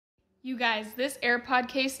You guys, this AirPod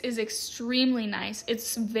case is extremely nice.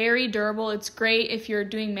 It's very durable. It's great if you're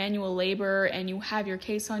doing manual labor and you have your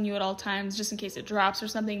case on you at all times, just in case it drops or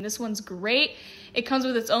something. This one's great. It comes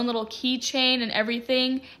with its own little keychain and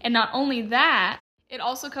everything. And not only that, it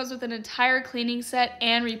also comes with an entire cleaning set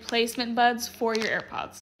and replacement buds for your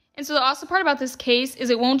AirPods. And so the awesome part about this case is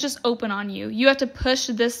it won't just open on you. You have to push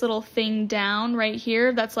this little thing down right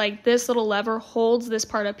here. That's like this little lever holds this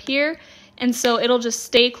part up here. And so it'll just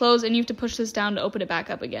stay closed and you have to push this down to open it back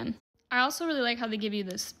up again. I also really like how they give you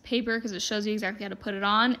this paper because it shows you exactly how to put it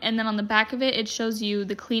on. And then on the back of it, it shows you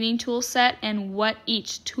the cleaning tool set and what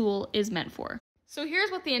each tool is meant for. So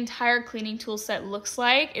here's what the entire cleaning tool set looks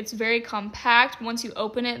like. It's very compact. Once you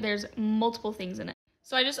open it, there's multiple things in it.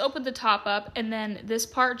 So I just opened the top up and then this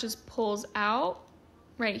part just pulls out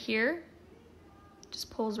right here. Just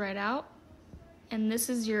pulls right out. And this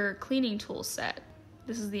is your cleaning tool set.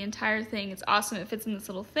 This is the entire thing. It's awesome. It fits in this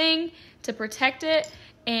little thing to protect it,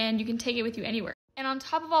 and you can take it with you anywhere. And on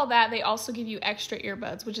top of all that, they also give you extra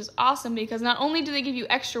earbuds, which is awesome because not only do they give you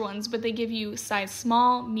extra ones, but they give you size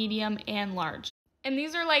small, medium, and large. And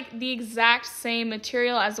these are like the exact same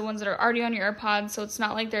material as the ones that are already on your AirPods, so it's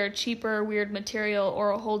not like they're a cheaper, weird material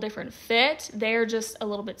or a whole different fit. They're just a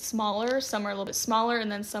little bit smaller. Some are a little bit smaller,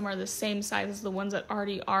 and then some are the same size as the ones that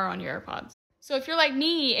already are on your AirPods. So if you're like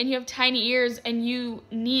me and you have tiny ears and you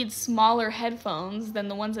need smaller headphones than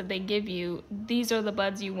the ones that they give you, these are the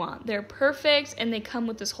buds you want. They're perfect and they come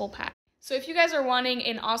with this whole pack. So if you guys are wanting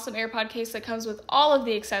an awesome AirPod case that comes with all of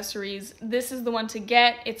the accessories, this is the one to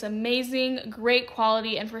get. It's amazing, great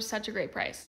quality, and for such a great price.